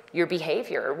your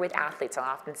behavior. With athletes, I'll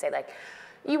often say, like,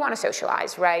 you want to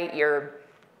socialize, right? You're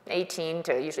 18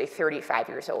 to usually 35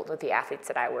 years old with the athletes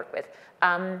that I work with.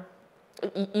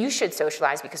 You should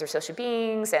socialize because they're social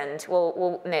beings, and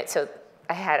so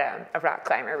I had a rock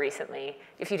climber recently.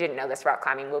 If you didn't know this, rock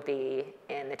climbing will be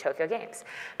in the Tokyo Games.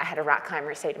 I had a rock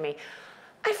climber say to me,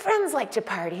 my friends like to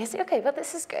party. I said, okay, well,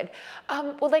 this is good.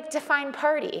 Well, like, define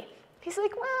party. He's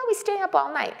like, well, we stay up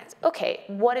all night. I said, okay,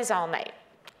 what is all night?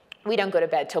 We don't go to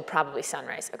bed till probably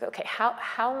sunrise. I go, okay,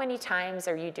 how many times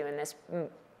are you doing this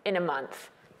in a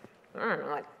month? I don't know,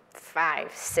 like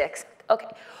 5, 6. Okay,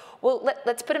 well,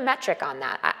 let's put a metric on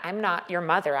that. I'm not your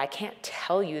mother. I can't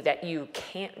tell you that you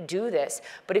can't do this.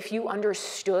 But if you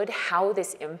understood how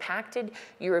this impacted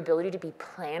your ability to be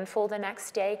planful the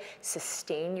next day,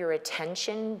 sustain your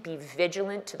attention, be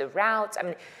vigilant to the routes. I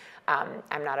mean,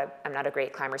 I'm not a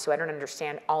great climber, so I don't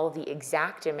understand all of the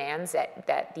exact demands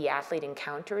that the athlete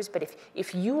encounters. But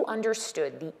if you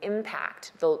understood the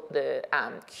impact, the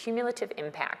cumulative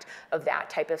impact of that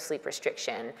type of sleep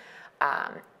restriction,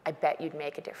 I bet you'd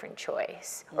make a different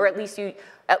choice, or at least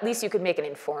you could make an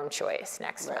informed choice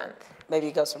next month. Maybe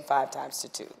it goes from 5 times to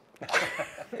 2.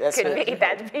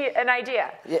 That'd be an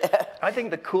idea. Yeah. I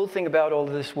think the cool thing about all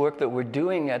of this work that we're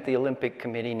doing at the Olympic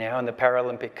Committee now and the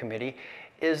Paralympic Committee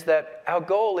is that our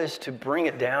goal is to bring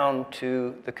it down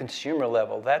to the consumer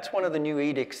level. That's one of the new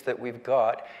edicts that we've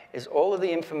got, is all of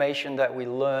the information that we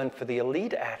learn for the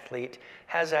elite athlete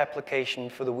has application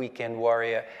for the weekend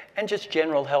warrior and just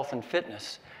general health and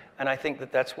fitness. And I think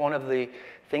that that's one of the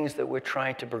things that we're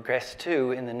trying to progress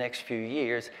to in the next few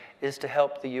years, is to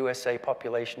help the USA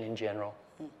population in general.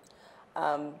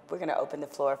 We're going to open the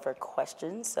floor for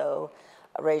questions, so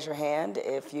raise your hand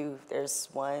if there's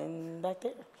one back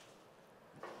there.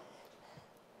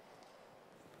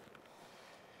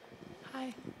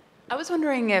 Hi. I was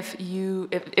wondering if the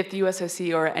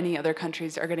USOC or any other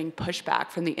countries are getting pushback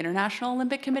from the International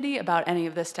Olympic Committee about any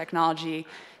of this technology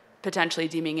potentially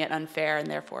deeming it unfair and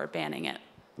therefore banning it?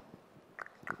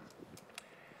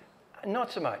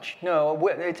 Not so much, no.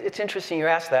 It's interesting you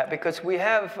ask that because we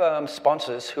have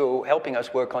sponsors who are helping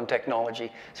us work on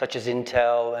technology, such as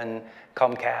Intel and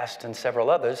Comcast and several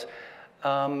others.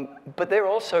 But they're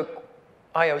also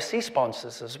IOC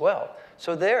sponsors as well.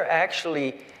 So they're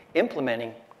actually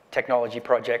implementing technology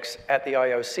projects at the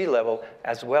IOC level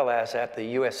as well as at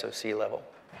the USOC level.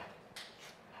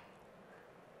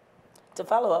 To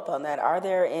follow up on that, are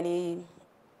there any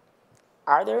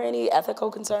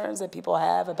ethical concerns that people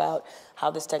have about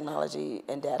how this technology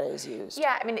and data is used?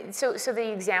 Yeah, I mean, so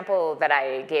the example that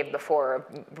I gave before,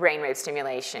 brainwave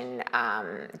stimulation,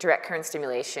 direct current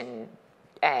stimulation,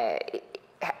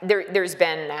 there's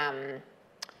been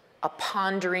a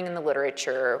pondering in the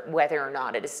literature whether or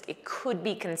not it could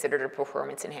be considered a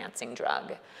performance-enhancing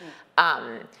drug.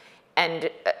 And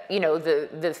you know,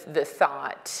 the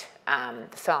thought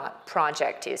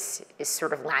project is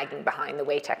sort of lagging behind the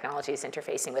way technology is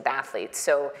interfacing with athletes.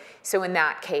 So in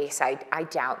that case, I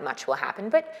doubt much will happen.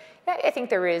 But I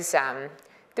think there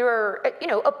are you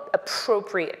know,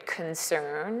 appropriate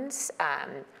concerns.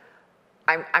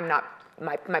 I'm not.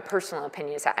 My personal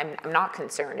opinion is that I'm not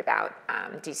concerned about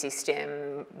DC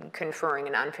Stim conferring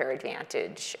an unfair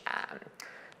advantage.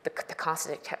 The cost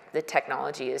of the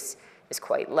technology is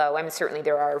quite low. I mean, certainly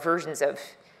there are versions of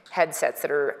headsets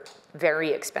that are very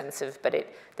expensive, but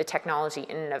the technology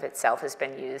in and of itself has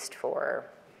been used for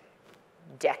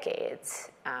decades,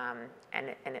 and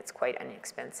it's quite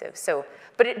inexpensive. So,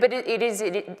 but it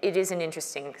is an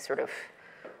interesting sort of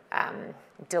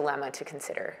dilemma to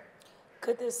consider.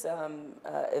 Could this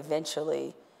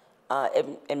eventually,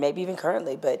 and maybe even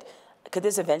currently, but could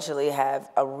this eventually have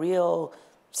a real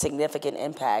significant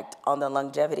impact on the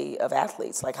longevity of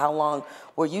athletes? Like how long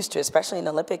we're used to, especially in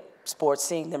Olympic sports,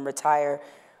 seeing them retire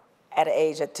at an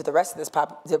age that to the rest of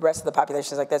the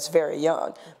population is like, that's very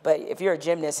young. But if you're a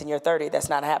gymnast and you're 30, that's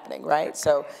not happening, right?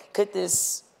 So could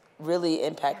this really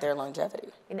impact their longevity?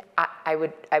 And I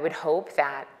would hope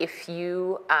that if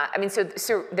you, I mean,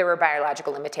 so there were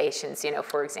biological limitations, you know,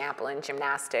 for example, in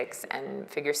gymnastics and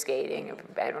figure skating,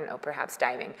 I don't know, perhaps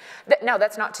diving. Now,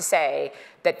 that's not to say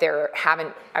that there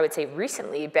haven't, I would say,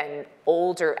 recently been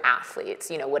older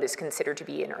athletes, you know, what is considered to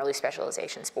be an early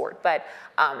specialization sport. But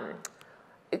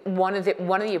one of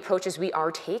the approaches we are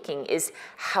taking is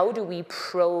how do we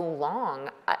prolong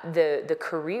the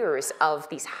careers of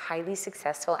these highly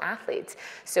successful athletes.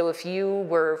 So if you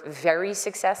were very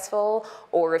successful,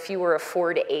 or if you were a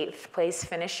 4th to 8th place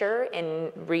finisher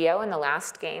in Rio in the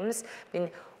last games, I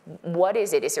mean, what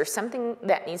is it? Is there something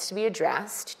that needs to be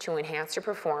addressed to enhance your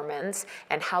performance?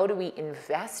 And how do we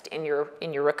invest in your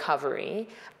recovery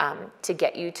to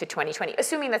get you to 2020?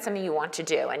 Assuming that's something you want to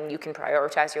do and you can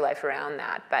prioritize your life around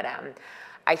that. But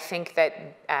I think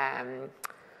that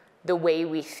the way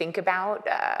we think about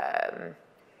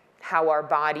how our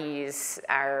bodies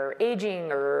are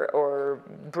aging or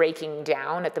breaking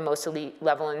down at the most elite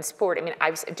level in sport. I mean,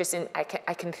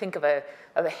 I can think of a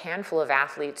handful of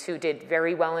athletes who did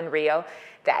very well in Rio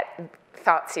that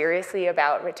thought seriously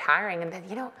about retiring and then,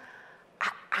 you know,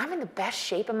 I'm in the best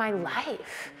shape of my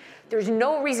life. There's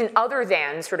no reason other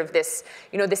than sort of this,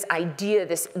 you know, this idea,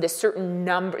 this certain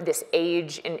number, this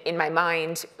age in my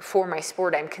mind for my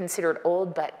sport, I'm considered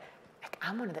old, but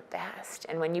I'm one of the best.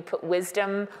 And when you put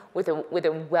wisdom with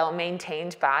a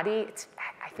well-maintained body,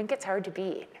 I think it's hard to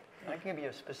beat. I can give you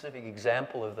a specific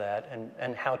example of that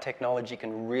and how technology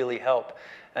can really help.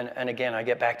 And again, I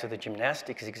get back to the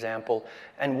gymnastics example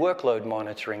and workload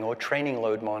monitoring or training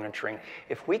load monitoring.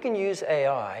 If we can use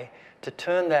AI to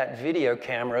turn that video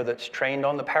camera that's trained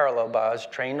on the parallel bars,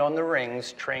 trained on the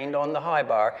rings, trained on the high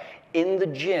bar, in the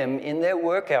gym, in their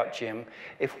workout gym,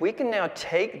 if we can now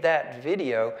take that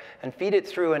video and feed it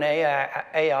through an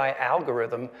AI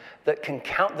algorithm that can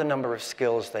count the number of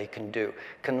skills they can do,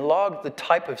 can log the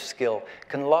type of skill,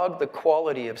 can log the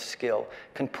quality of skill,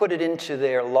 can put it into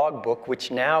their logbook,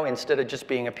 which now, instead of just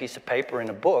being a piece of paper in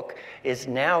a book, is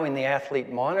now in the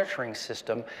athlete monitoring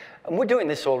system. And we're doing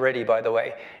this already, by the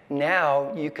way.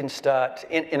 Now you can start,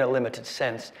 in a limited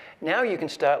sense, now you can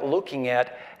start looking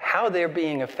at how they're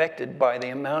being affected by the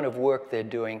amount of work they're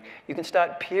doing. You can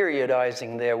start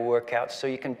periodizing their workouts so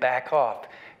you can back off.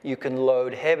 You can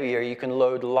load heavier, you can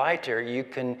load lighter, you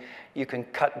can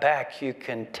cut back, you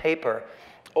can taper.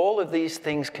 All of these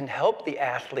things can help the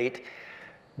athlete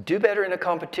do better in a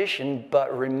competition,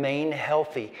 but remain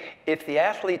healthy. If the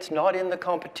athlete's not in the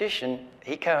competition,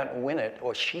 he can't win it,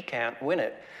 or she can't win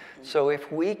it. So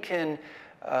if we can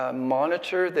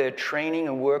monitor their training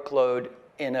and workload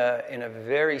in a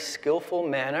very skillful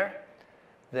manner,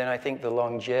 then I think the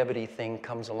longevity thing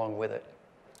comes along with it.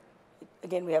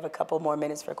 Again, we have a couple more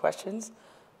minutes for questions.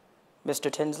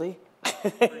 Mr. Tinsley?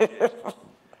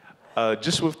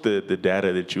 Just with the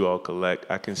data that you all collect,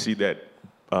 I can see that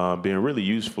being really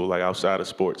useful, like outside of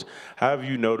sports. How have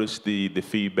you noticed the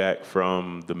feedback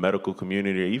from the medical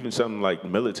community, or even something like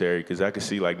military? Because I can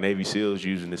see like Navy SEALs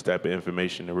using this type of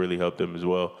information to really help them as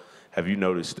well. Have you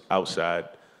noticed outside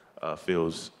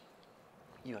fields?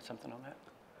 You got something on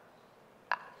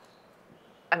that?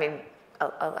 I mean,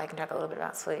 I can talk a little bit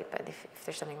about sleep, but if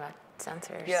there's something about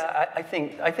sensors. Yeah, I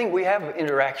think we have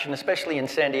interaction, especially in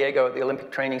San Diego at the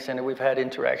Olympic Training Center. We've had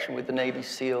interaction with the Navy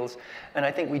SEALs, and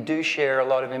I think we do share a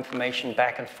lot of information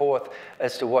back and forth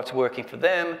as to what's working for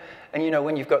them. And you know,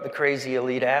 when you've got the crazy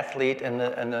elite athlete and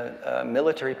the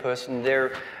military person,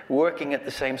 they're working at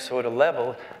the same sort of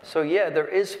level. So yeah, there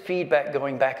is feedback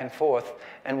going back and forth,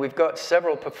 and we've got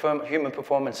several human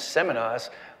performance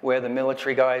seminars where the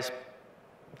military guys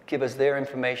give us their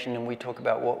information and we talk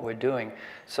about what we're doing.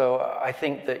 So I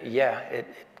think that, yeah, it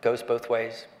goes both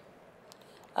ways.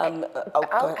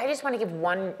 I just want to give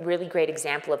one really great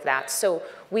example of that. So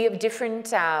we have different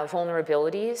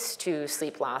vulnerabilities to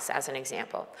sleep loss as an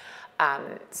example.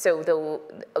 So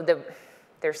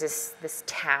there's this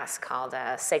task called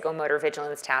a psychomotor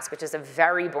vigilance task, which is a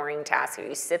very boring task where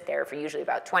you sit there for usually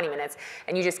about 20 minutes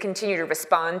and you just continue to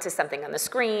respond to something on the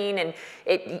screen, and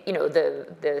it, you know,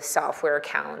 the software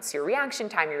counts your reaction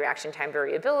time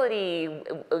variability,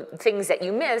 things that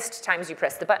you missed, times you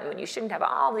pressed the button when you shouldn't have,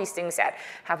 all these things that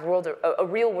have a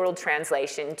real world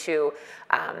translation to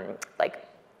like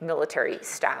military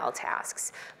style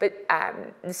tasks. But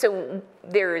so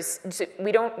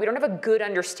we don't have a good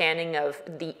understanding of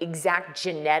the exact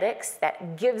genetics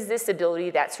that gives this ability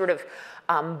that sort of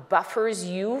buffers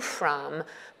you from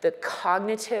the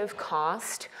cognitive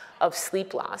cost of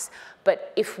sleep loss.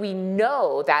 But if we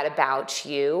know that about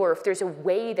you, or if there's a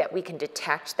way that we can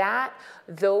detect that,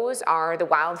 those are the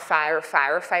wildfire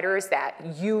firefighters that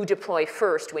you deploy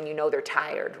first when you know they're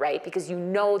tired, right? Because you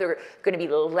know they're going to be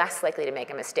less likely to make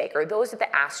a mistake. Or those are the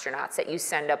astronauts that you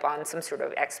send up on some sort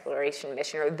of exploration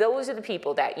mission. Or those are the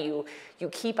people that you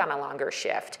keep on a longer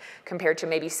shift compared to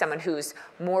maybe someone who's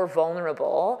more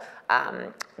vulnerable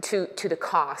to the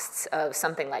costs of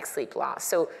something like sleep loss.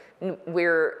 So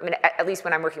at least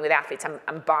when I'm working with athletes,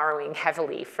 I'm borrowing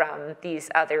heavily from these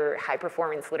other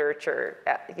high-performance literature,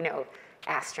 you know,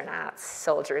 astronauts,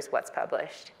 soldiers, what's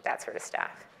published, that sort of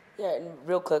stuff. Yeah, and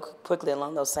real quickly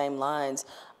along those same lines,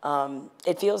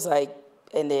 it feels like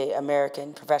in the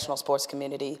American professional sports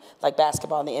community, like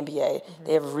basketball and the NBA,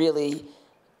 they have really,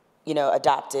 you know,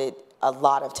 adopted a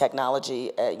lot of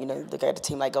technology. You know, look at a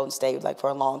team like Golden State, like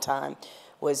for a long time,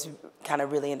 was kind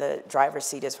of really in the driver's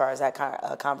seat as far as that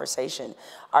conversation.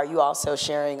 Are you also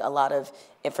sharing a lot of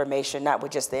information, not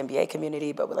with just the NBA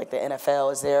community, but with like the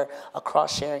NFL? Is there a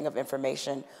cross-sharing of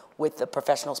information with the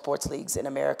professional sports leagues in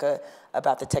America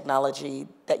about the technology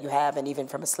that you have, and even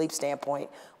from a sleep standpoint,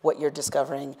 what you're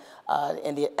discovering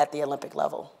at the Olympic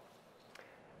level?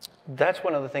 That's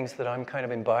one of the things that I'm kind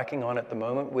of embarking on at the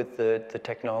moment with the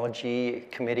technology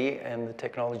committee and the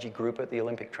technology group at the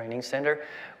Olympic Training Center.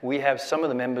 We have some of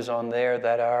the members on there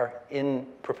that are in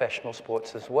professional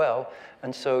sports as well.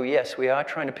 And so, yes, we are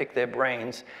trying to pick their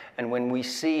brains. And when we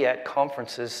see at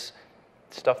conferences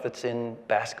stuff that's in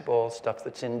basketball, stuff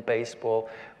that's in baseball,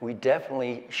 we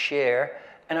definitely share.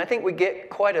 And I think we get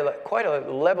quite a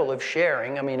level of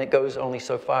sharing. I mean, it goes only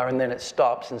so far and then it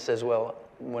stops and says, well,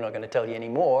 we're not going to tell you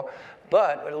anymore,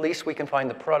 but at least we can find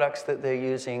the products that they're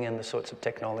using and the sorts of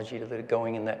technology that are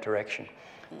going in that direction.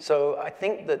 So I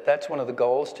think that that's one of the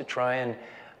goals, to try and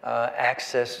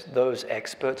access those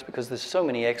experts, because there's so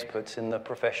many experts in the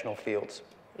professional fields.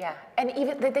 Yeah, and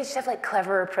even they just have like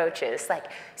clever approaches. Like,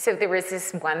 so there was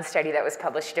this one study that was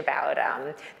published about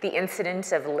the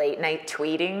incidence of late night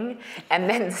tweeting and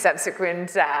then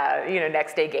subsequent,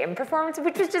 next day game performance,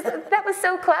 which was just, that was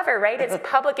so clever, right? It's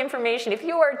public information. If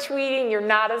you are tweeting, you're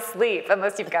not asleep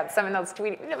unless you've got someone else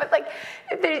tweeting. But like,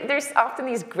 there's often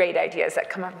these great ideas that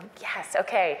come up. Yes,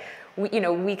 okay,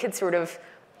 we could sort of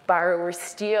borrow or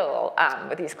steal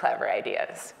with these clever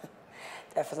ideas.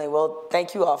 Definitely. Well,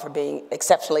 thank you all for being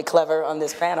exceptionally clever on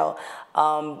this panel.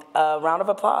 A round of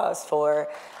applause for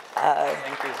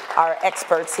our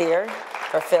experts here,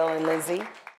 for Phil and Lindsay.